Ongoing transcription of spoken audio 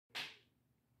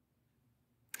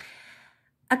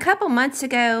A couple months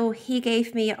ago, he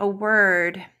gave me a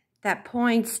word that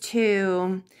points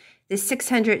to the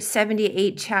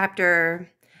 678 chapter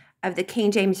of the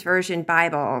King James Version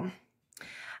Bible.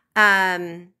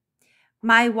 My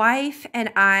wife and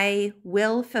I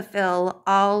will fulfill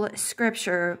all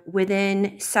scripture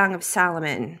within Song of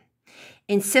Solomon.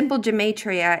 In simple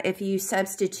gematria, if you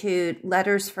substitute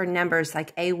letters for numbers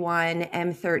like A1,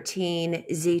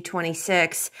 M13,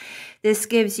 Z26, this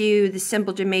gives you the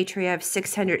simple gematria of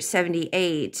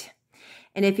 678.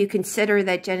 And if you consider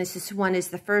that Genesis 1 is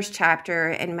the first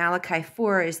chapter and Malachi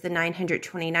 4 is the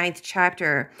 929th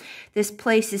chapter, this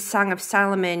places Song of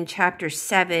Solomon chapter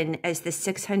 7 as the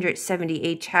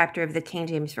 678th chapter of the King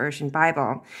James Version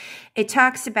Bible. It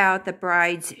talks about the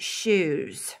bride's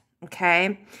shoes,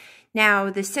 okay? Now,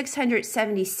 the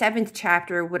 677th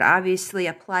chapter would obviously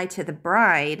apply to the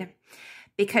bride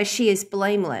because she is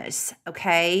blameless,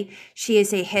 okay? She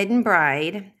is a hidden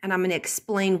bride, and I'm going to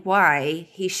explain why.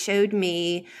 He showed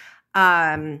me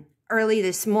early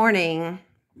this morning,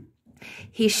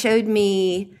 he showed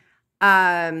me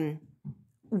why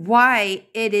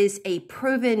it is a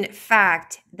proven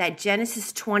fact that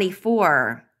Genesis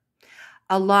 24,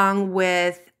 along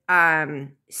with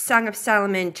Song of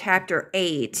Solomon chapter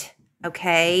 8,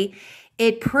 okay,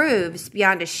 it proves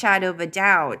beyond a shadow of a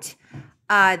doubt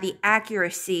the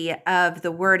accuracy of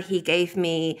the word he gave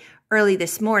me early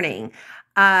this morning,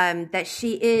 that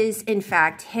she is in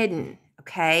fact hidden,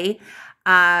 okay?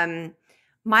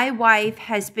 My wife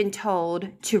has been told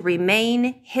to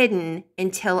remain hidden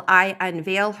until I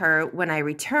unveil her when I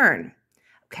return,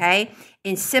 okay?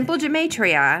 In simple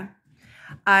gematria,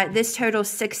 this totals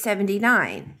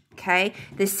 679, okay?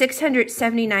 The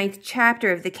 679th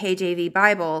chapter of the KJV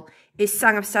Bible is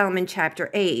Song of Solomon chapter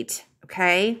 8,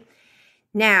 okay?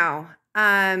 Now,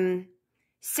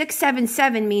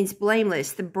 677 means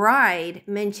blameless. The bride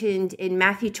mentioned in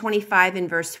Matthew 25 and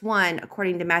verse 1,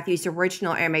 according to Matthew's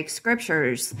original Aramaic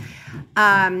scriptures,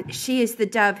 she is the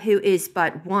dove who is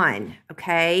but one,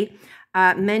 okay?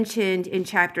 Mentioned in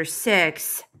chapter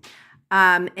 6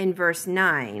 in verse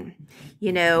 9,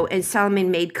 you know, and Solomon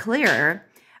made clear,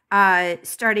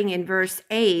 starting in verse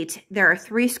 8, there are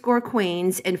 80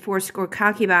 queens and 80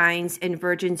 concubines and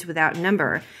virgins without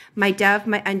number. My dove,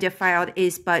 my undefiled,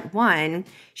 is but one.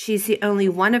 She's the only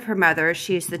one of her mother.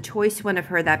 She is the choice one of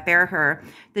her that bare her.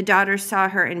 The daughters saw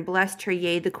her and blessed her,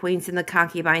 yea, the queens and the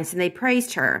concubines, and they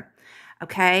praised her.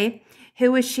 Okay?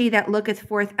 Who is she that looketh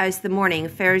forth as the morning,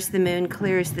 fair as the moon,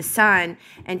 clear as the sun,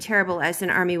 and terrible as an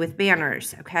army with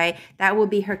banners? Okay? That will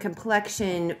be her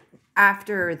complexion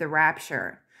after the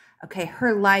rapture. Okay,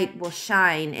 her light will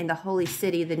shine in the holy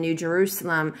city, the New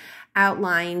Jerusalem,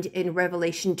 outlined in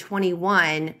Revelation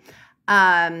 21,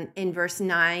 in verse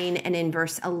 9 and in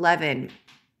verse 11.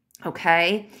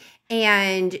 Okay,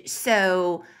 and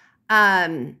so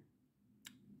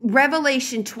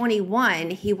Revelation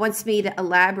 21, he wants me to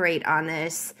elaborate on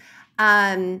this.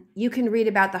 You can read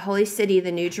about the holy city,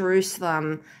 the New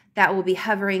Jerusalem, that will be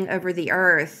hovering over the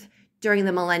earth during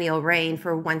the millennial reign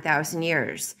for 1,000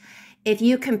 years. If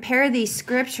you compare these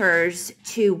scriptures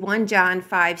to 1 John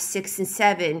 5, 6, and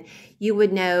 7, you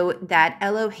would know that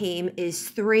Elohim is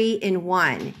 3 in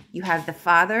 1. You have the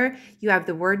Father, you have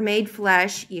the Word made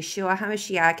flesh, Yeshua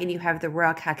HaMashiach, and you have the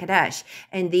Ruach HaKodesh.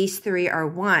 And these three are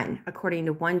one, according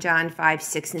to 1 John 5,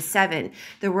 6, and 7.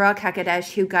 The Ruach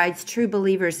HaKodesh who guides true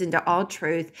believers into all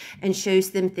truth and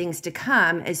shows them things to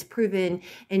come, as proven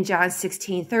in John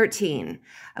 16, 13.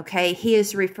 Okay, he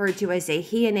is referred to as a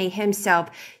he and a himself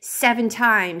 7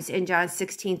 times in John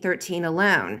 16, 13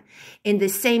 alone. In the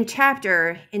same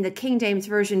chapter, in the King James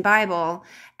Version Bible,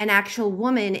 an actual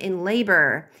woman in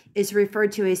labor is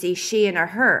referred to as a she and a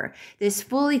her. This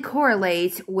fully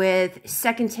correlates with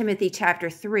 2 Timothy chapter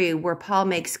 3, where Paul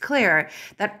makes clear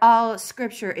that all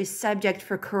scripture is subject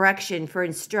for correction, for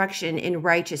instruction in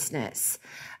righteousness.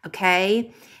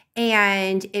 Okay?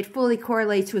 And it fully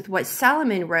correlates with what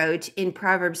Solomon wrote in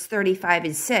Proverbs 35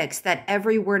 and 6, that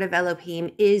every word of Elohim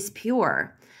is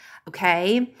pure.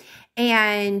 Okay?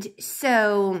 And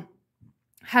so,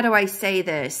 how do I say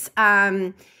this?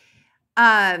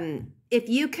 If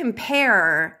you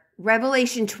compare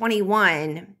Revelation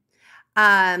 21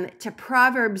 to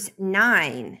Proverbs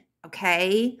 9,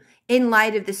 okay, in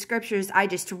light of the scriptures I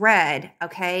just read,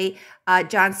 okay,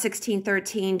 John 16,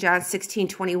 13, John 16,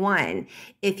 21.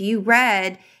 If you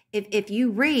read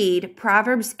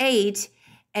Proverbs 8,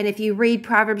 and if you read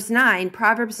Proverbs 9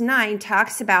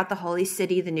 talks about the holy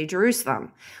city, the New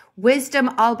Jerusalem. Wisdom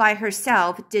all by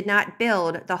herself did not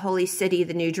build the holy city,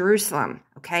 the New Jerusalem,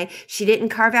 okay? She didn't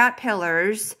carve out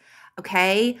pillars,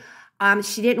 okay?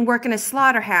 She didn't work in a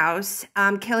slaughterhouse,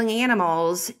 killing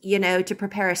animals, to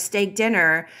prepare a steak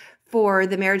dinner for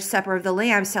the marriage supper of the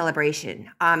Lamb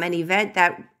celebration, an event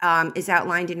that is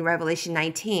outlined in Revelation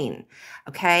 19.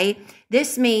 Okay,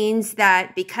 this means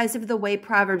that because of the way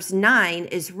Proverbs 9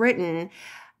 is written,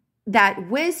 that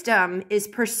wisdom is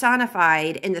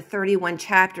personified in the 31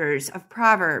 chapters of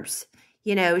Proverbs.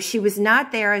 She was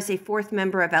not there as a fourth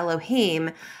member of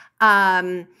Elohim.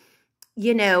 According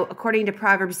to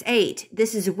Proverbs 8,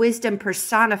 this is wisdom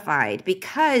personified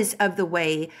because of the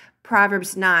way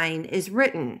Proverbs 9 is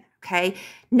written. Okay.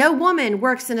 No woman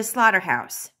works in a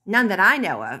slaughterhouse. None that I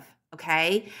know of.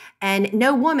 Okay. And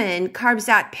no woman carves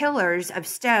out pillars of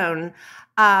stone,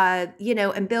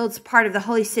 and builds part of the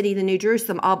holy city, the New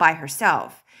Jerusalem, all by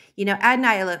herself.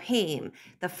 Adonai Elohim,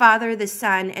 the Father, the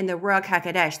Son, and the Ruach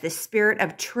HaKodesh, the Spirit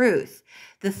of truth,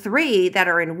 the three that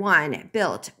are in one,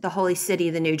 built the holy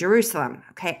city, the New Jerusalem.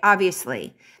 Okay.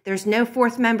 Obviously, there's no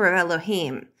fourth member of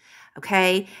Elohim.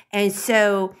 Okay. And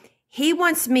so he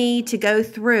wants me to go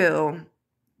through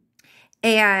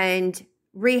and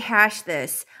rehash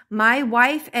this. My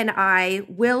wife and I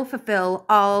will fulfill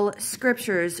all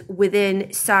scriptures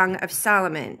within Song of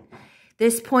Solomon.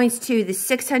 This points to the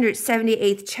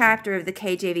 678th chapter of the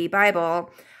KJV Bible,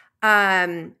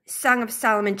 Song of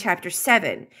Solomon, chapter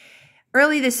 7.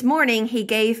 Early this morning, he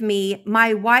gave me,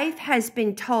 my wife has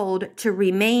been told to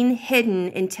remain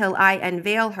hidden until I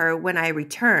unveil her when I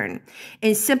return.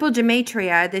 In simple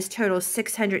gematria, this totals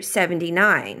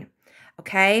 679.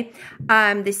 Okay,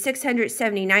 the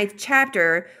 679th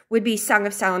chapter would be Song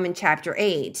of Solomon, chapter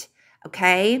 8.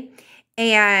 Okay,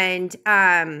 and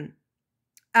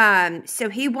so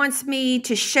he wants me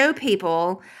to show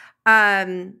people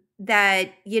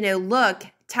that, look,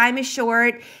 time is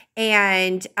short,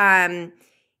 and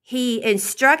he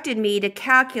instructed me to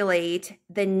calculate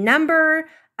the number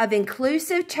of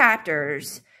inclusive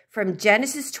chapters from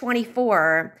Genesis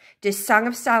 24 to Song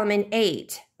of Solomon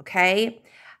 8. Okay.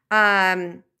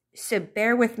 So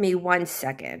bear with me one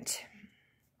second.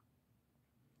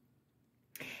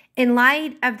 In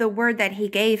light of the word that he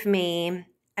gave me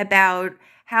about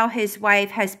how his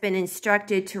wife has been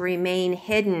instructed to remain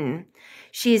hidden,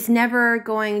 she is never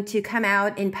going to come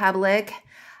out in public,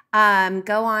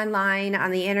 go online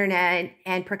on the internet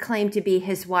and proclaim to be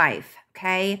his wife.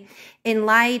 Okay. In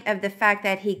light of the fact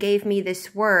that he gave me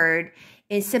this word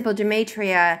in simple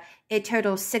gematria, it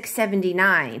totals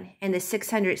 679, and the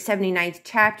 679th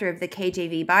chapter of the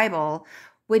KJV Bible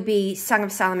would be Song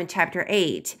of Solomon, chapter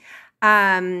 8.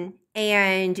 And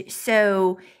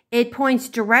so it points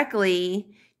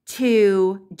directly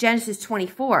to Genesis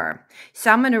 24. So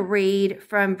I'm going to read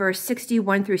from verse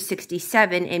 61 through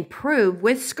 67 and prove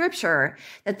with scripture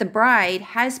that the bride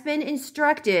has been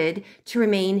instructed to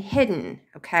remain hidden.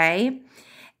 Okay.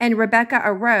 And Rebekah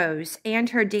arose, and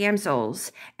her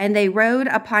damsels, and they rode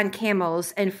upon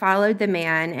camels and followed the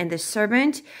man. And the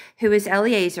servant, who is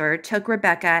Eliezer, took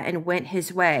Rebekah and went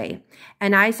his way.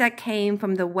 And Isaac came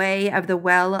from the way of the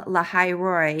well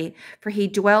Lahairoi, for he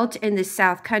dwelt in the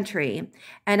south country.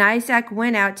 And Isaac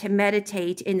went out to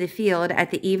meditate in the field at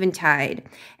the eventide.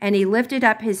 And he lifted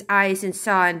up his eyes and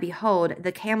saw, and behold,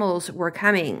 the camels were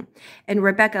coming. And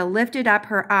Rebekah lifted up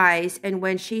her eyes, and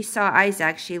when she saw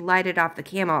Isaac, she lighted off the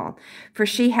camel. For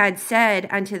she had said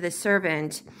unto the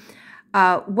servant,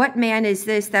 what man is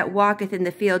this that walketh in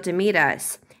the field to meet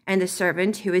us? And the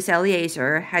servant, who is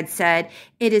Eliezer, had said,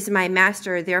 it is my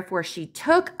master. Therefore she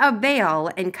took a veil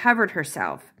and covered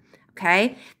herself.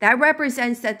 Okay, that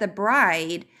represents that the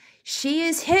bride, she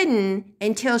is hidden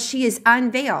until she is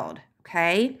unveiled.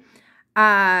 Okay,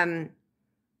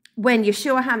 when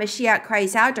Yeshua HaMashiach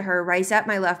cries out to her, rise up,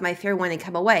 my love, my fair one, and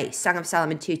come away, Song of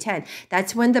Solomon 2:10.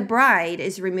 That's when the bride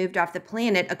is removed off the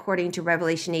planet, according to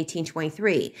Revelation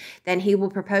 18:23. Then he will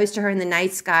propose to her in the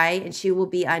night sky, and she will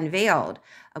be unveiled.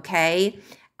 Okay.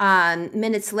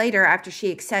 Minutes later, after she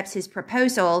accepts his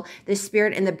proposal, the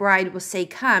Spirit and the bride will say,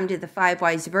 come to the five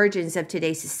wise virgins of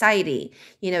today's society.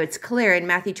 It's clear in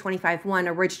Matthew 25:1,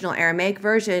 original Aramaic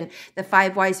version, the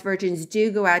five wise virgins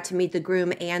do go out to meet the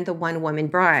groom and the one woman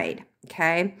bride.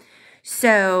 Okay.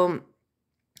 So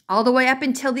all the way up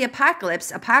until the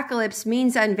apocalypse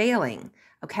means unveiling.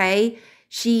 Okay.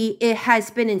 It has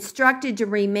been instructed to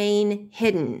remain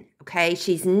hidden. Okay,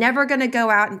 she's never going to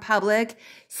go out in public,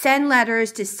 send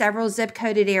letters to several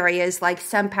zip-coded areas like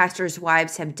some pastors'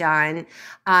 wives have done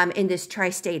in this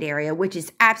tri-state area, which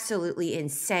is absolutely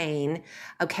insane.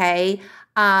 Okay,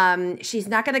 she's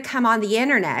not going to come on the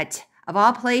internet, of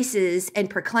all places, and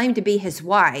proclaim to be his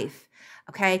wife.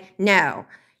 Okay, no.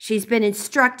 She's been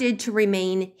instructed to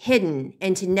remain hidden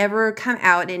and to never come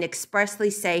out and expressly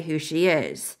say who she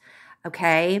is.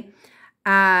 Okay.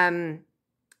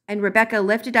 And Rebekah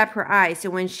lifted up her eyes,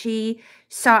 and when she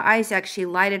saw Isaac, she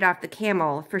lighted off the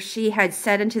camel, for she had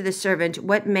said unto the servant,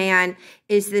 What man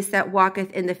is this that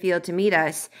walketh in the field to meet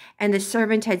us? And the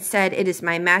servant had said, It is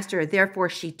my master. Therefore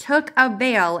she took a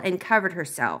veil and covered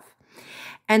herself.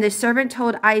 And the servant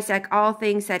told Isaac all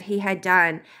things that he had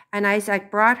done. And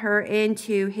Isaac brought her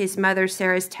into his mother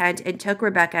Sarah's tent and took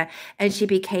Rebekah, and she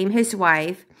became his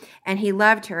wife. And he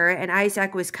loved her, and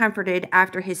Isaac was comforted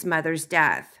after his mother's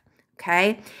death.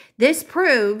 Okay, this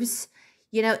proves,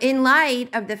 in light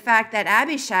of the fact that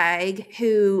Abishag,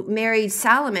 who married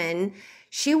Solomon,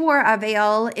 she wore a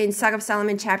veil in Song of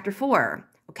Solomon chapter 4.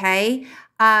 Okay,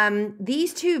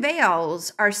 these two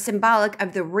veils are symbolic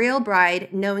of the real bride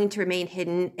knowing to remain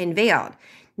hidden and veiled.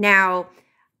 Now,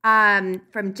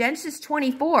 from Genesis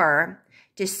 24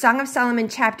 to Song of Solomon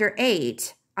chapter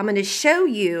 8, I'm going to show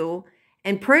you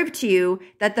and prove to you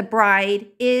that the bride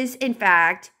is, in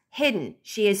fact, hidden.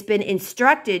 She has been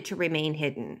instructed to remain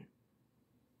hidden.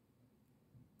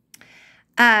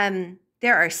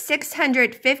 There are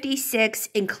 656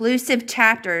 inclusive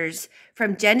chapters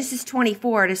from Genesis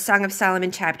 24 to Song of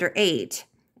Solomon chapter 8.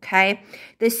 Okay?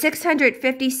 The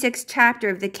 656th chapter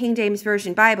of the King James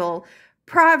Version Bible,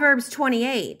 Proverbs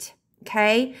 28.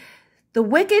 Okay? The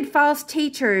wicked false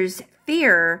teachers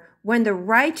fear when the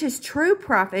righteous true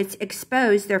prophets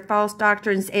expose their false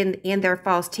doctrines and their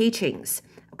false teachings.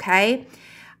 Okay,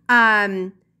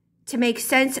 to make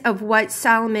sense of what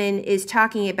Solomon is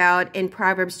talking about in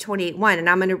Proverbs 28:1, and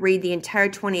I'm going to read the entire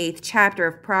 28th chapter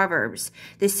of Proverbs,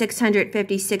 the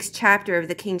 656th chapter of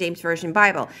the King James Version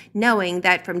Bible, knowing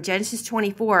that from Genesis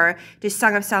 24 to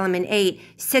Song of Solomon 8,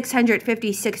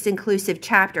 656 inclusive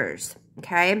chapters.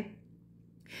 Okay,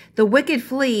 the wicked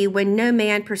flee when no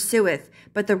man pursueth,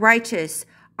 but the righteous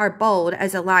are bold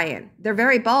as a lion. They're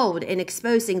very bold in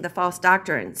exposing the false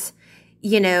doctrines.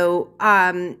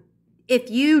 If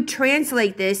you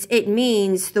translate this, it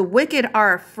means the wicked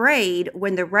are afraid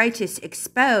when the righteous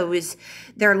expose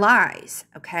their lies,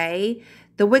 okay?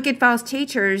 The wicked false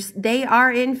teachers, they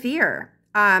are in fear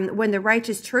when the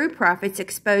righteous true prophets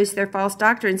expose their false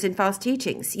doctrines and false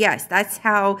teachings. Yes, that's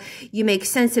how you make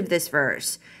sense of this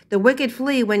verse. The wicked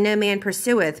flee when no man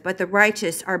pursueth, but the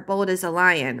righteous are bold as a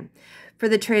lion. For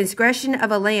the transgression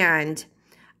of a land,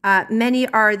 many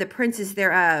are the princes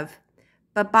thereof,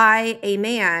 but by a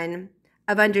man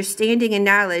of understanding and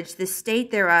knowledge, the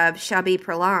state thereof shall be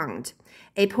prolonged.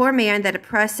 A poor man that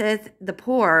oppresseth the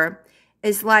poor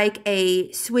is like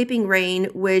a sweeping rain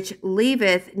which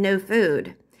leaveth no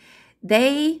food.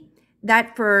 They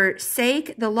that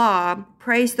forsake the law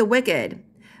praise the wicked,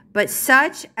 but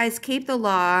such as keep the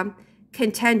law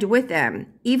contend with them.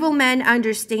 Evil men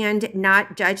understand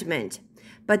not judgment,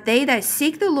 but they that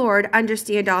seek the Lord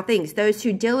understand all things, those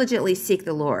who diligently seek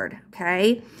the Lord,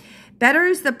 okay? Better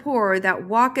is the poor that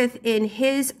walketh in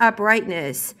his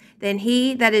uprightness than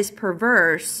he that is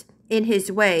perverse in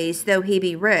his ways, though he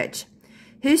be rich.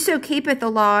 Whoso keepeth the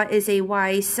law is a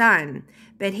wise son,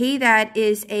 but he that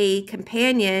is a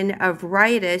companion of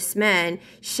riotous men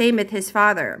shameth his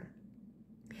father.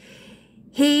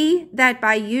 He that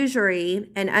by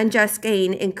usury and unjust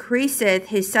gain increaseth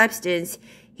his substance,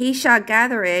 he shall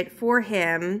gather it for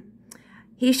him.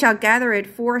 He shall gather it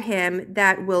for him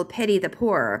that will pity the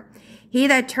poor. He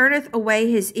that turneth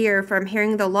away his ear from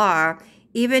hearing the law,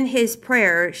 even his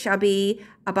prayer shall be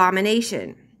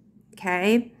abomination.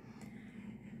 Okay?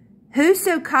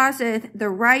 Whoso causeth the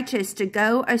righteous to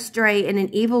go astray in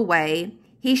an evil way,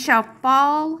 he shall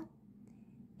fall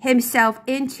himself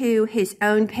into his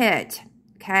own pit.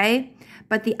 Okay?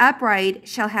 But the upright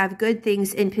shall have good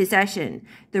things in possession.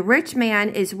 The rich man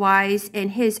is wise in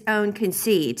his own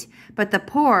conceit, but the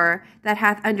poor that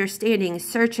hath understanding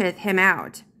searcheth him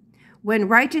out. When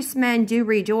righteous men do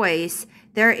rejoice,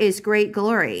 there is great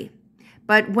glory.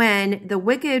 But when the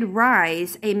wicked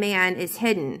rise, a man is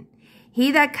hidden.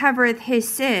 He that covereth his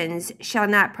sins shall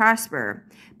not prosper,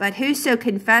 but whoso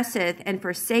confesseth and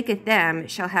forsaketh them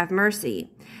shall have mercy.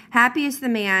 Happy is the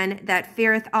man that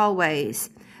feareth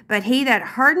always, but he that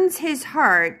hardens his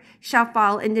heart shall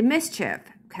fall into mischief.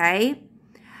 Okay?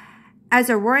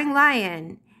 As a roaring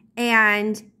lion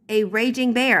and a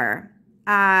raging bear,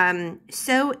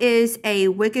 so is a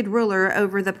wicked ruler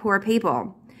over the poor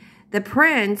people. The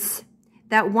prince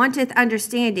that wanteth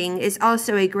understanding is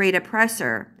also a great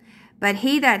oppressor, but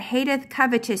he that hateth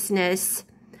covetousness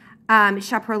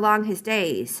shall prolong his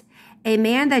days. A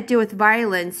man that doeth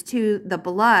violence to the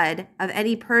blood of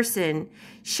any person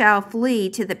shall flee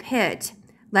to the pit.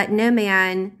 Let no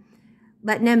man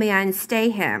stay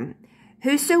him.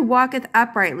 Whoso walketh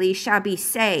uprightly shall be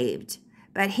saved,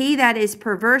 but he that is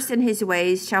perverse in his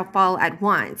ways shall fall at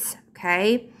once.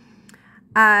 okay?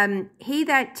 He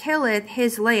that tilleth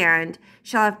his land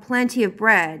shall have plenty of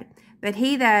bread, but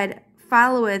he that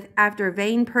followeth after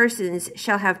vain persons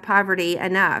shall have poverty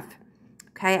enough.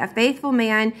 Okay, a faithful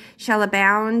man shall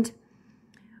abound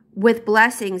with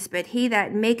blessings, but he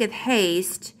that maketh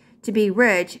haste to be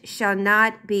rich shall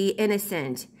not be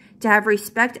innocent. To have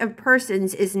respect of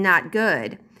persons is not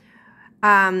good.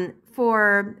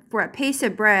 For a piece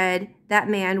of bread that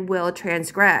man will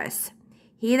transgress.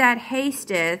 He that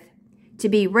hasteth to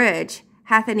be rich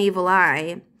hath an evil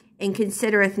eye, and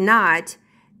considereth not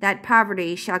that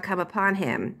poverty shall come upon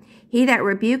him. He that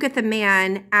rebuketh a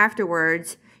man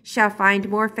afterwards shall find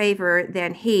more favor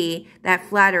than he that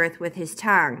flattereth with his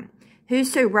tongue.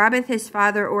 Whoso robbeth his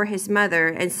father or his mother,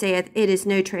 and saith, It is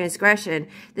no transgression,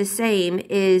 the same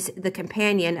is the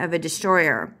companion of a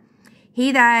destroyer.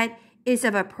 He that is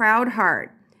of a proud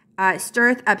heart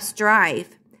stirreth up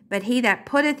strife, but he that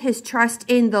putteth his trust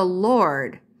in the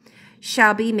Lord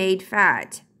shall be made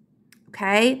fat.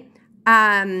 Okay?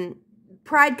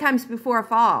 Pride comes before a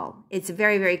fall. It's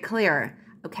very, very clear.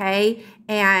 Okay?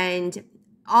 And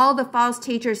all the false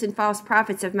teachers and false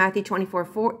prophets of Matthew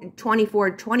 24,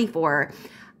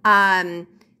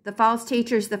 the false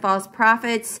teachers, the false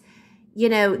prophets, you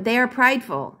know, they are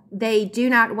prideful. They do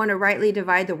not want to rightly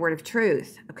divide the word of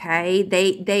truth, okay?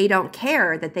 They don't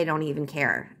care that they don't even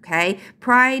care, okay?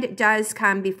 Pride does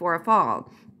come before a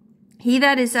fall. He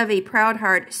that is of a proud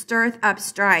heart stirreth up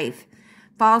strife,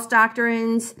 false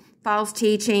doctrines, false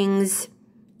teachings,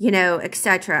 you know,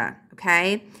 etc.,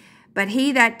 okay? But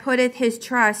he that putteth his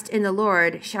trust in the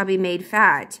Lord shall be made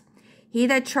fat. He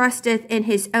that trusteth in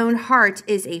his own heart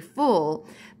is a fool,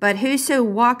 but whoso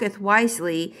walketh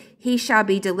wisely, he shall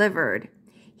be delivered.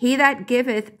 He that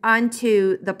giveth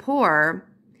unto the poor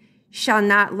shall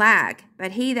not lack,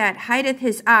 but he that hideth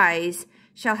his eyes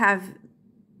shall have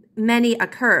many a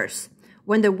curse.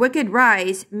 When the wicked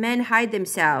rise, men hide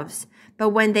themselves, but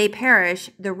when they perish,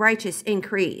 the righteous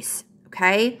increase.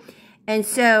 Okay? And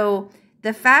so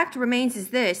the fact remains is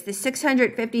this, the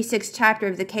 656th chapter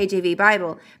of the KJV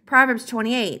Bible, Proverbs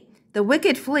 28. The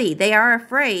wicked flee. They are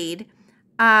afraid.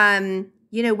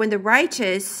 You know, when the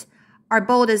righteous are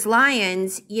bold as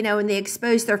lions, you know, and they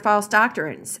expose their false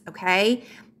doctrines, okay?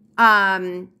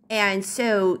 And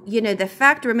so, you know, the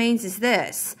fact remains is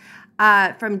this.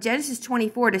 From Genesis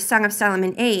 24 to Song of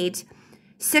Solomon 8,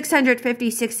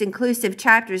 656 inclusive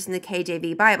chapters in the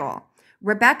KJV Bible.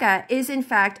 Rebecca is, in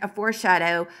fact, a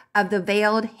foreshadow of the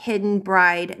veiled, hidden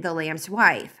bride, the Lamb's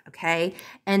wife, okay?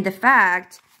 And the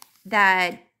fact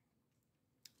that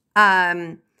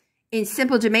in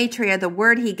simple gematria, the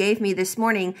word he gave me this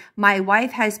morning, my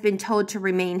wife has been told to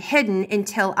remain hidden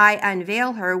until I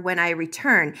unveil her when I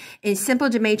return. In simple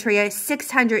gematria,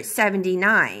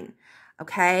 679,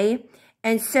 okay?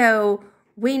 And so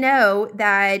we know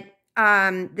that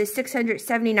the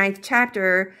 679th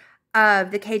chapter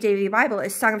of the KJV Bible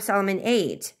is Song of Solomon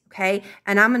 8, okay?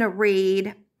 And I'm going to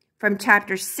read from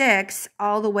chapter 6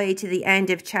 all the way to the end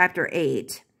of chapter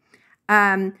 8.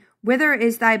 Whither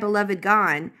is thy beloved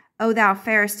gone, O thou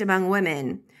fairest among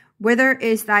women? Whither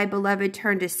is thy beloved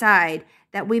turned aside,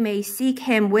 that we may seek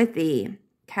him with thee?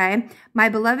 Okay? My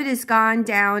beloved is gone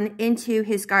down into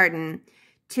his garden,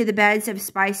 to the beds of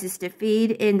spices, to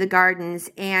feed in the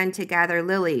gardens, and to gather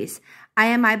lilies. I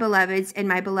am my beloved's, and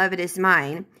my beloved is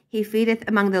mine. He feedeth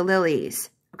among the lilies.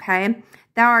 Okay?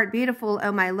 Thou art beautiful,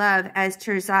 O my love, as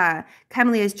Tirzah,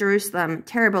 comely as Jerusalem,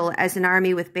 terrible as an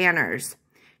army with banners.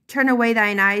 Turn away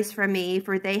thine eyes from me,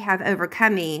 for they have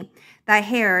overcome me. Thy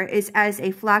hair is as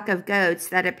a flock of goats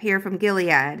that appear from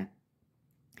Gilead.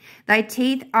 Thy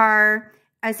teeth are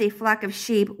as a flock of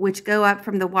sheep which go up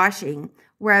from the washing,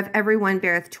 whereof every one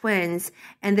beareth twins,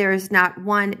 and there is not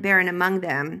one barren among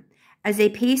them. As a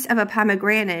piece of a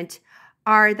pomegranate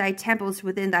are thy temples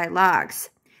within thy locks.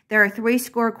 There are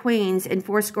 80 queens and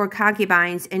 80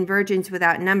 concubines and virgins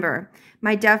without number.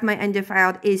 My dove, my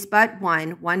undefiled, is but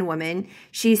one woman.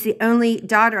 She is the only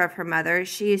daughter of her mother.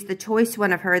 She is the choice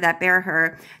one of her that bare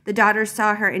her. The daughters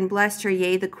saw her and blessed her,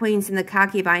 yea, the queens and the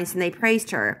concubines, and they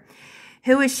praised her.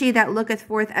 Who is she that looketh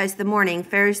forth as the morning,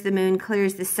 fair as the moon, clear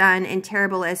as the sun, and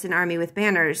terrible as an army with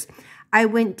banners? I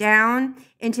went down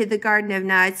into the garden of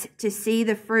nuts to see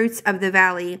the fruits of the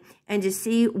valley, and to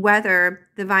see whether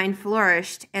the vine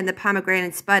flourished and the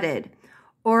pomegranates budded.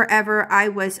 Or ever I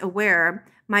was aware,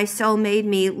 my soul made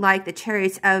me like the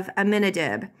chariots of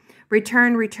Amminadab.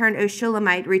 Return, return, O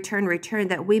Shulamite, return, return,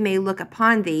 that we may look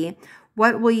upon thee.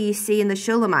 What will ye see in the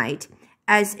Shulamite?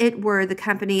 As it were the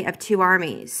company of two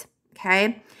armies.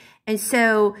 Okay? And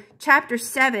so chapter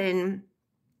 7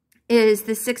 is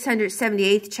the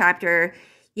 678th chapter,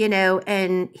 you know,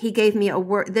 and he gave me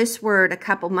this word a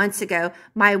couple months ago.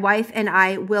 My wife and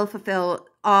I will fulfill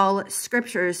all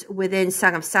scriptures within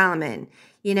Song of Solomon.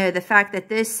 You know, the fact that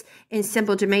this in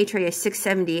simple gematria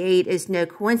 678 is no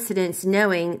coincidence,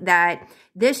 knowing that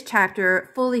this chapter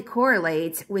fully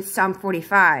correlates with Psalm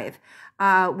 45,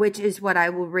 which is what I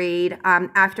will read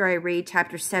after I read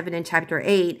chapter 7 and chapter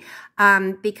 8,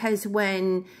 because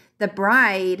when the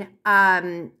bride,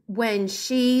 when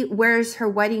she wears her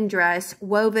wedding dress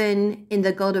woven in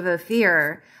the gold of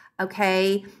Ophir,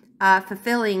 okay,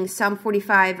 fulfilling Psalm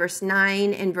 45, verse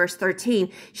 9 and verse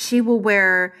 13, she will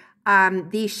wear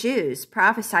these shoes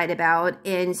prophesied about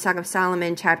in Song of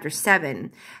Solomon, chapter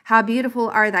 7. How beautiful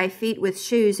are thy feet with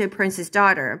shoes, O prince's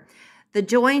daughter. The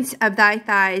joints of thy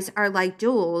thighs are like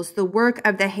jewels, the work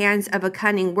of the hands of a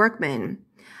cunning workman.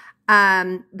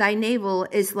 Thy navel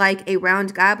is like a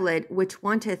round goblet which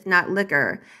wanteth not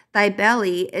liquor. Thy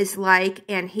belly is like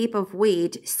an heap of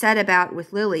wheat set about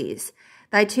with lilies.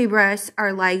 Thy two breasts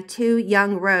are like two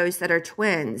young roes that are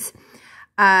twins.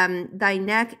 Thy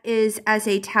neck is as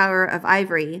a tower of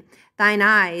ivory. Thine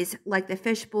eyes like the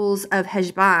fish pools of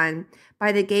Heshbon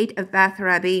by the gate of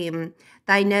Bath-rabbim.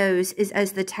 Thy nose is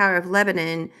as the tower of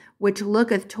Lebanon, which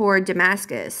looketh toward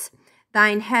Damascus.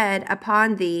 Thine head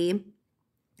upon thee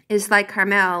is like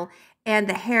Carmel, and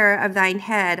the hair of thine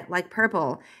head like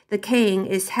purple. The king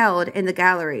is held in the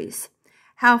galleries.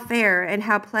 How fair and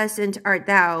how pleasant art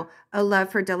thou, O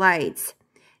love for delights!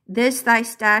 This thy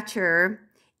stature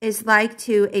is like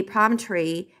to a palm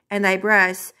tree, and thy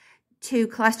breasts to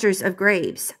clusters of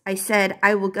grapes. I said,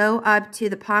 I will go up to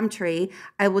the palm tree,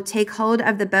 I will take hold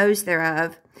of the boughs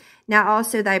thereof. Now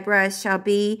also thy breasts shall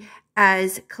be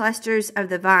as clusters of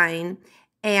the vine,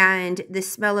 and the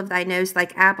smell of thy nose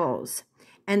like apples,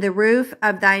 and the roof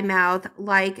of thy mouth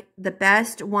like the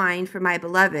best wine for my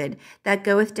beloved, that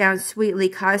goeth down sweetly,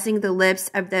 causing the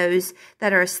lips of those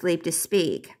that are asleep to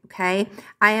speak. Okay?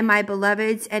 I am my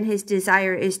beloved's, and his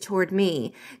desire is toward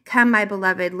me. Come, my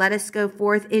beloved, let us go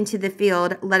forth into the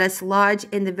field. Let us lodge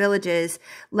in the villages.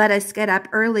 Let us get up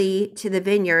early to the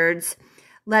vineyards.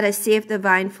 Let us see if the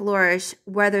vine flourish,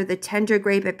 whether the tender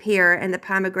grape appear, and the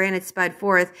pomegranates bud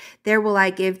forth. There will I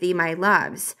give thee my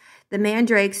loves. The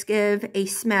mandrakes give a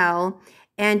smell,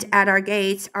 and at our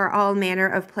gates are all manner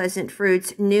of pleasant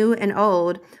fruits, new and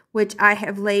old, which I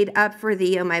have laid up for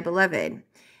thee, O my beloved.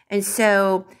 And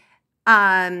so,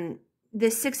 the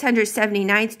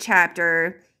 679th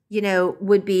chapter, you know,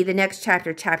 would be the next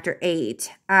chapter, chapter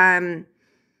 8.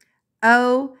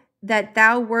 Oh, that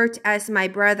thou wert as my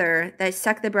brother, that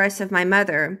sucked the breast of my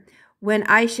mother. When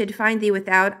I should find thee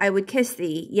without, I would kiss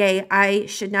thee. Yea, I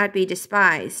should not be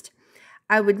despised.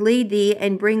 I would lead thee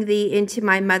and bring thee into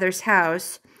my mother's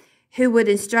house. Who would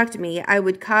instruct me? I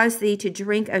would cause thee to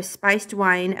drink of spiced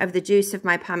wine, of the juice of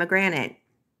my pomegranate.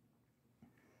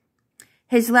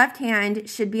 His left hand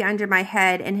should be under my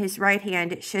head, and his right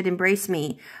hand should embrace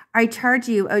me. I charge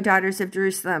you, O daughters of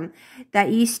Jerusalem,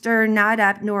 that ye stir not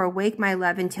up nor awake my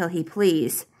love until he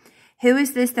please. Who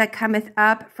is this that cometh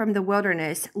up from the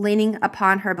wilderness, leaning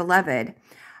upon her beloved?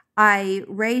 I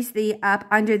raised thee up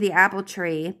under the apple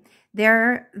tree.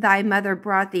 There thy mother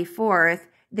brought thee forth.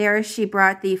 There she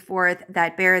brought thee forth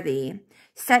that bare thee.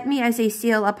 Set me as a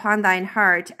seal upon thine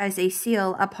heart, as a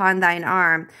seal upon thine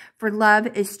arm. For love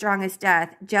is strong as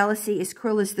death, jealousy is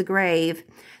cruel as the grave.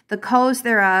 The coals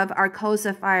thereof are coals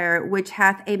of fire, which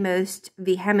hath a most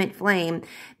vehement flame.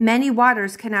 Many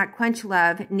waters cannot quench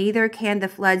love, neither can the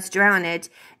floods drown it.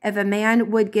 If a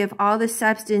man would give all the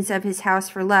substance of his house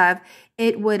for love,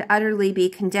 it would utterly be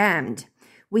condemned.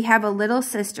 We have a little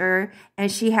sister, and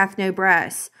she hath no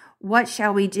breasts. What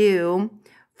shall we do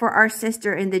for our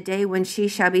sister in the day when she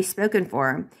shall be spoken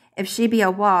for? If she be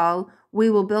a wall, we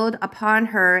will build upon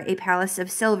her a palace of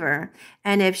silver.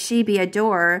 And if she be a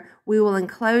door, we will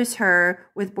enclose her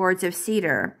with boards of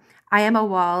cedar. I am a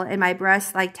wall, and my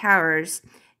breasts like towers.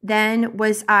 Then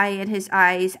was I in his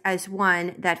eyes as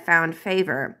one that found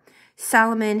favor.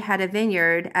 Solomon had a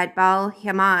vineyard at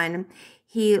Baal-Hamon.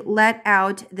 He let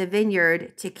out the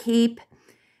vineyard to keep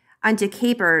unto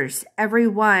keepers, every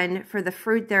one for the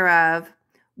fruit thereof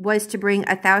was to bring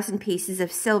 1,000 pieces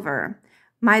of silver.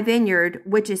 My vineyard,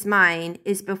 which is mine,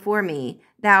 is before me.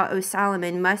 Thou, O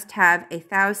Solomon, must have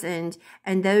 1,000,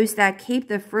 and those that keep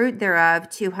the fruit thereof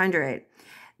 200.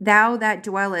 Thou that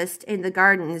dwellest in the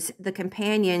gardens, the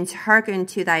companions hearken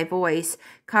to thy voice.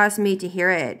 Cause me to hear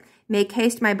it. Make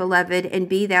haste, my beloved, and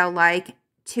be thou like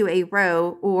to a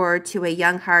roe or to a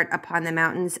young hart upon the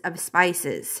mountains of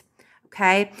spices.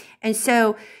 Okay, and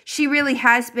so she really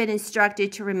has been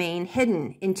instructed to remain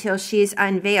hidden until she is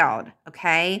unveiled.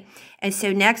 Okay, and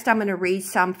so next I'm going to read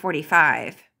Psalm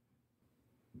 45.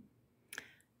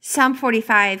 Psalm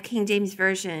 45, King James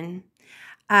Version,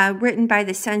 written by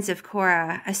the sons of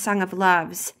Korah, a song of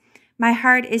loves. My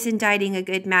heart is inditing a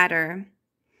good matter.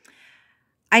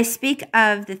 I speak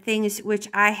of the things which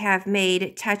I have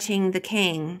made touching the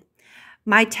king.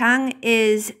 My tongue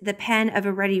is the pen of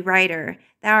a ready writer.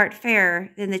 Thou art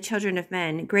fairer than the children of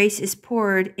men. Grace is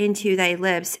poured into thy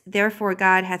lips. Therefore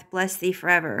God hath blessed thee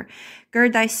forever.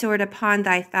 Gird thy sword upon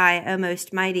thy thigh, O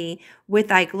most mighty, with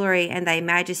thy glory and thy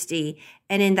majesty.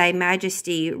 And in thy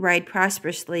majesty ride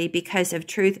prosperously because of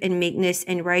truth and meekness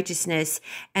and righteousness.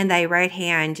 And thy right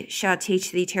hand shall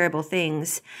teach thee terrible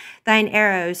things. Thine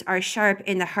arrows are sharp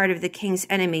in the heart of the king's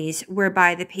enemies,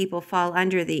 whereby the people fall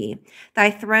under thee.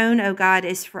 Thy throne, O God,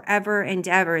 is forever and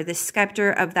ever. The scepter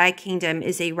of thy kingdom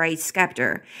is a right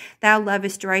scepter. Thou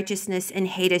lovest righteousness and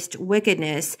hatest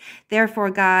wickedness.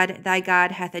 Therefore God, thy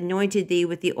God, hath anointed thee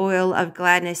with the oil of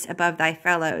gladness above thy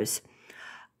fellows.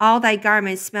 All thy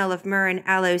garments smell of myrrh and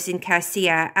aloes and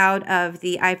cassia out of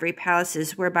the ivory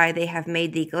palaces whereby they have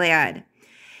made thee glad.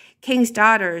 King's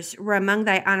daughters were among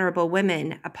thy honorable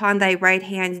women. Upon thy right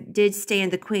hand did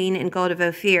stand the queen in gold of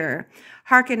Ophir.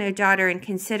 Hearken, O daughter, and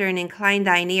consider, and incline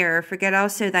thine ear. Forget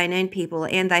also thine own people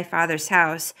and thy father's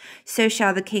house. So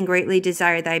shall the king greatly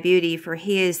desire thy beauty, for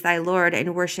he is thy Lord,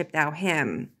 and worship thou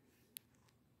him.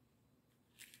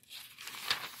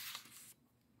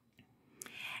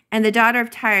 And the daughter of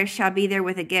Tyre shall be there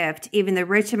with a gift. Even the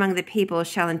rich among the people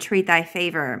shall entreat thy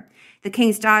favor. The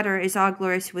king's daughter is all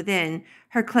glorious within.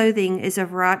 Her clothing is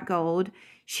of wrought gold.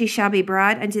 She shall be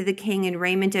brought unto the king in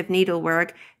raiment of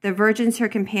needlework. The virgins, her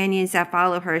companions that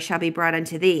follow her, shall be brought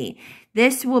unto thee.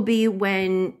 This will be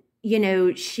when,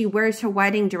 she wears her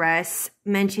wedding dress,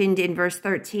 mentioned in verse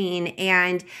 13,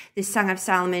 and the Song of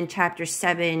Solomon, chapter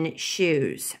 7,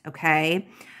 shoes, okay?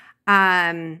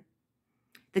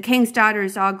 The king's daughter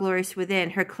is all glorious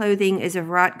within. Her clothing is of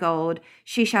wrought gold.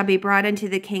 She shall be brought unto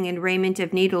the king in raiment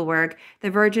of needlework.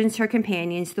 The virgins, her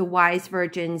companions, the wise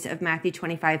virgins of Matthew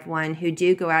 25:1, who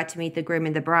do go out to meet the groom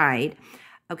and the bride,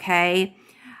 okay,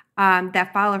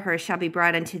 that follow her shall be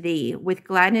brought unto thee. With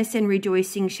gladness and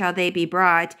rejoicing shall they be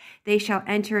brought. They shall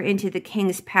enter into the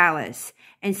king's palace.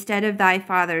 Instead of thy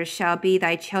fathers shall be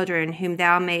thy children, whom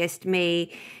thou mayest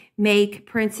make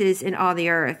princes in all the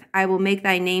earth. I will make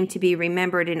thy name to be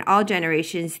remembered in all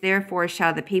generations. Therefore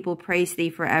shall the people praise thee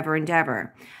forever and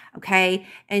ever. Okay?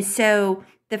 And so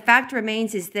the fact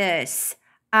remains is this.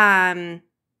 I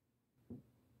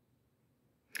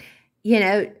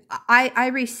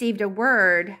received a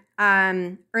word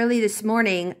early this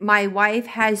morning. My wife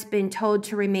has been told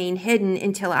to remain hidden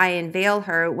until I unveil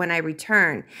her when I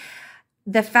return.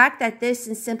 The fact that this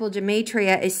in simple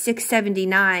gematria is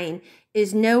 679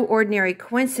 is no ordinary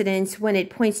coincidence when it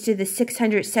points to the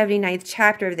 679th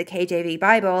chapter of the KJV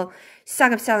Bible,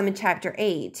 Song of Solomon chapter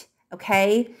 8,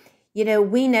 okay?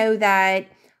 We know that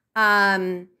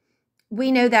Song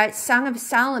of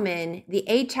Solomon, the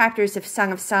 8 chapters of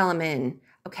Song of Solomon,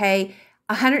 okay,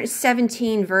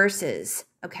 117 verses,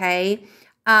 okay?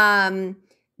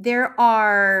 There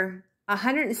are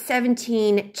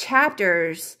 117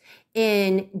 chapters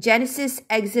in Genesis,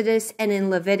 Exodus, and in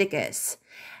Leviticus.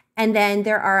 And then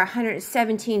there are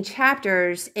 117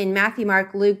 chapters in Matthew,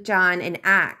 Mark, Luke, John, and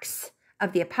Acts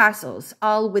of the Apostles,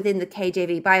 all within the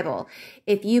KJV Bible.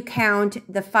 If you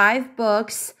count the 5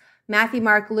 books, Matthew,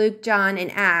 Mark, Luke, John,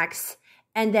 and Acts,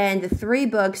 and then the 3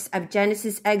 books of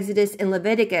Genesis, Exodus, and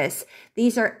Leviticus,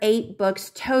 these are 8 books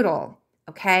total,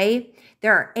 okay?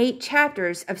 There are 8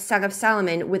 chapters of Song of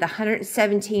Solomon with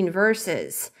 117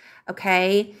 verses,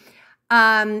 okay?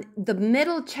 The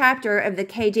middle chapter of the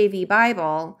KJV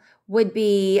Bible would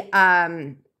be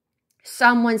Psalm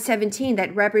 117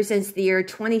 that represents the year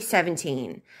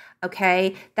 2017,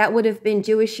 okay? That would have been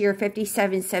Jewish year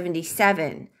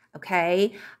 5777,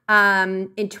 okay?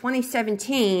 In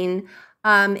 2017,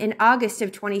 in August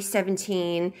of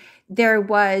 2017, there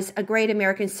was a great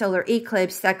American solar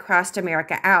eclipse that crossed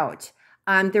America out.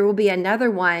 There will be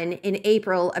another one in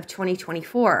April of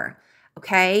 2024,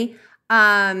 okay?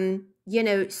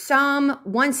 Psalm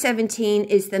 117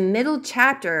 is the middle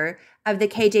chapter of the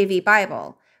KJV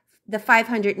Bible, the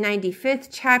 595th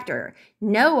chapter.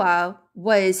 Noah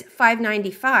was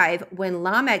 595 when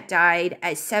Lamech died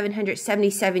at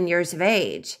 777 years of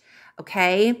age,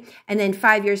 okay? And then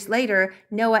 5 years later,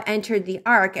 Noah entered the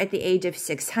ark at the age of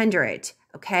 600,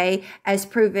 okay? As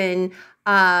proven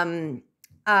in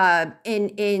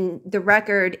the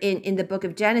record in the book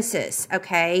of Genesis,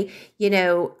 okay?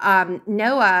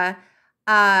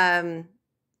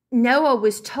 Noah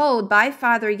was told by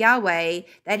Father Yahweh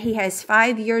that he has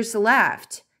 5 years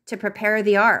left to prepare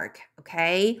the ark,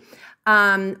 okay?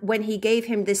 when he gave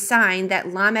him the sign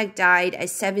that Lamech died at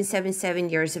 777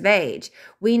 years of age.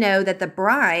 We know that the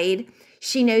bride,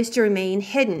 she knows to remain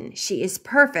hidden. She is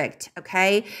perfect,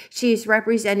 okay? She is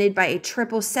represented by a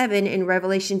 777 in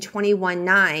Revelation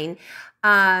 21:9.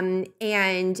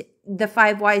 And the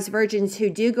 5 wise virgins who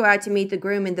do go out to meet the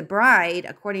groom and the bride,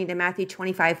 according to Matthew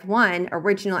 25:1,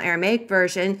 original Aramaic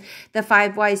version, the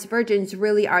 5 wise virgins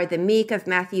really are the meek of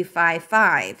Matthew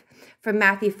 5:5. From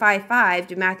Matthew 5:5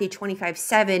 to Matthew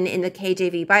 25:7 in the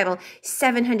KJV Bible,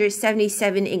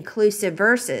 777 inclusive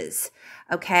verses,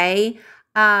 okay?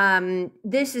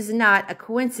 This is not a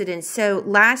coincidence. So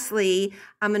lastly,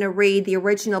 I'm going to read the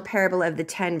original parable of the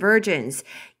 10 virgins.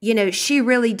 You know, she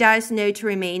really does know to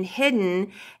remain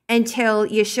hidden until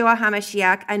Yeshua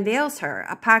HaMashiach unveils her.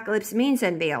 Apocalypse means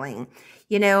unveiling.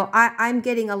 You know, I'm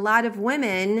getting a lot of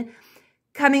women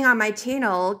coming on my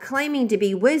channel claiming to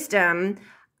be wisdom.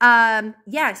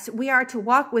 Yes, we are to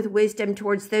walk with wisdom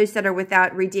towards those that are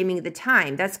without redeeming the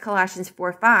time. That's Colossians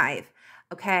 4:5.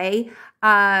 Okay,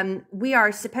 we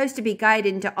are supposed to be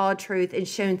guided into all truth and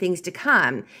shown things to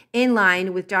come, in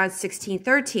line with John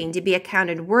 16:13, to be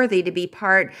accounted worthy to be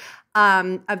part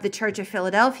of the Church of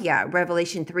Philadelphia,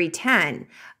 Revelation 3:10.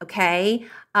 Okay,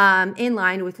 in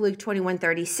line with Luke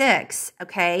 21:36.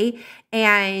 Okay,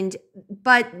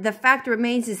 but the fact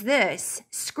remains is this: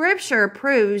 Scripture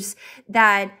proves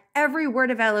that every word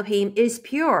of Elohim is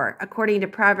pure, according to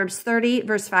Proverbs 30,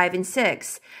 verse 5 and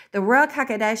 6. The Ruach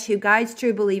HaKodesh, who guides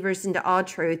true believers into all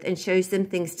truth and shows them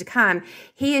things to come,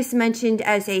 he is mentioned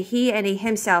as a he and a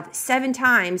himself 7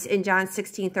 times in John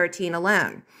 16:13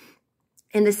 alone.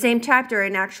 In the same chapter,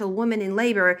 an actual woman in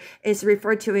labor is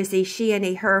referred to as a she and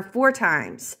a her 4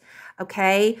 times.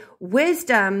 Okay?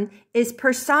 Wisdom is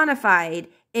personified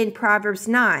in Proverbs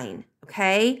 9.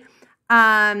 Okay?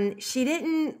 She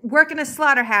didn't work in a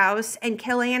slaughterhouse and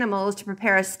kill animals to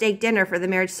prepare a steak dinner for the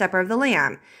marriage supper of the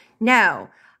Lamb. No.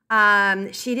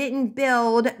 She didn't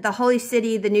build the holy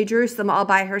city, the New Jerusalem, all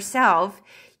by herself,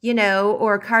 you know,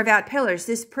 or carve out pillars.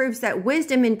 This proves that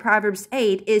wisdom in Proverbs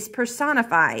 8 is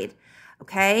personified.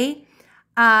 Okay?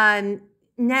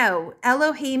 No,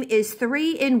 Elohim is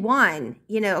 3 in 1,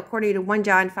 you know, according to 1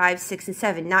 John 5, 6, and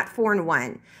 7, not 4 in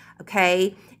 1.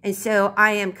 Okay? And so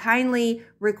I am kindly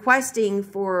requesting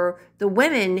for the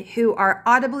women who are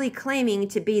audibly claiming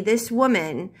to be this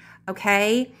woman,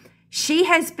 okay? She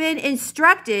has been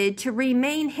instructed to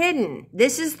remain hidden.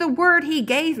 This is the word he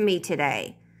gave me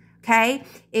today, okay?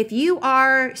 If you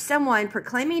are someone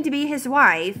proclaiming to be his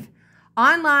wife,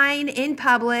 online, in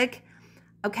public,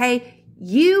 okay,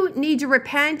 you need to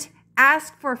repent,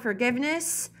 ask for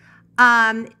forgiveness,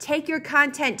 take your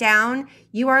content down.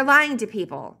 You are lying to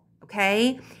people.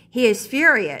 Okay, he is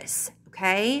furious.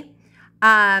 Okay,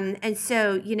 and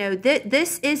so you know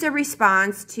this is a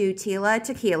response to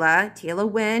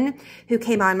Tila Wynn, who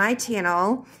came on my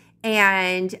channel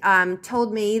and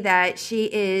told me that she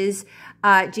is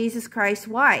Jesus Christ's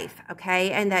wife.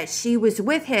 Okay, and that she was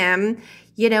with him,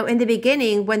 you know, in the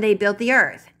beginning when they built the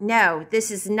earth. No,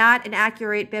 this is not an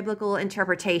accurate biblical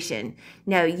interpretation.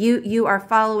 No, you are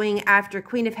following after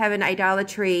Queen of Heaven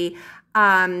idolatry.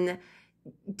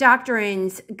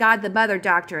 Doctrines, God the Mother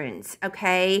doctrines,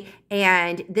 okay?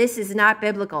 And this is not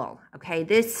biblical, okay?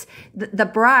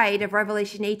 The bride of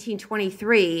Revelation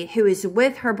 18:23, who is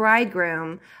with her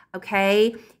bridegroom,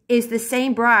 okay, is the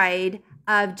same bride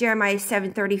of Jeremiah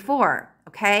 7:34,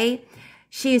 okay?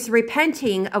 She is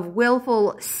repenting of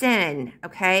willful sin,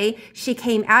 okay? She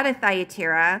came out of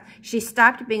Thyatira. She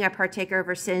stopped being a partaker of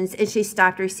her sins, and she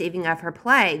stopped receiving of her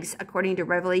plagues, according to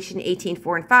Revelation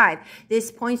 18:4 and 5.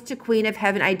 This points to Queen of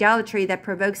Heaven idolatry that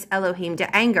provokes Elohim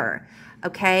to anger,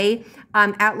 okay?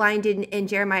 Outlined in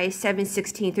Jeremiah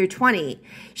 7:16 through 20.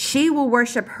 She will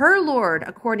worship her Lord,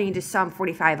 according to Psalm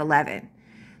 45:11.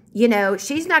 You know,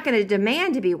 she's not going to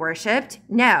demand to be worshiped.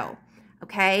 No.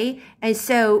 Okay, and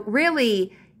so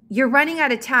really, you're running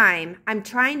out of time. I'm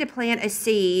trying to plant a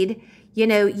seed. You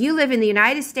know, you live in the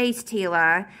United States,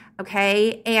 Tila,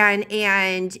 okay,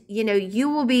 and you know, you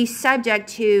will be subject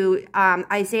to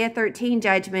Isaiah 13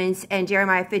 judgments and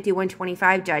Jeremiah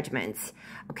 51:25 judgments,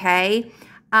 okay?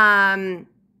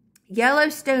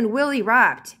 Yellowstone will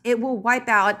erupt. It will wipe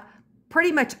out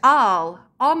pretty much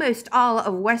almost all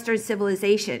of Western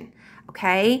civilization,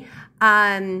 okay?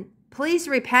 Please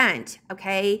repent,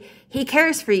 okay? He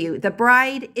cares for you. The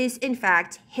bride is, in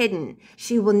fact, hidden.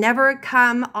 She will never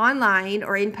come online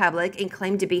or in public and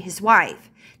claim to be his wife.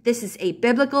 This is a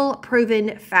biblical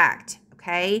proven fact,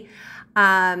 okay?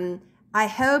 I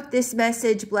hope this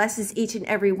message blesses each and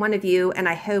every one of you, and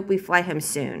I hope we fly home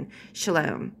soon.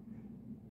 Shalom.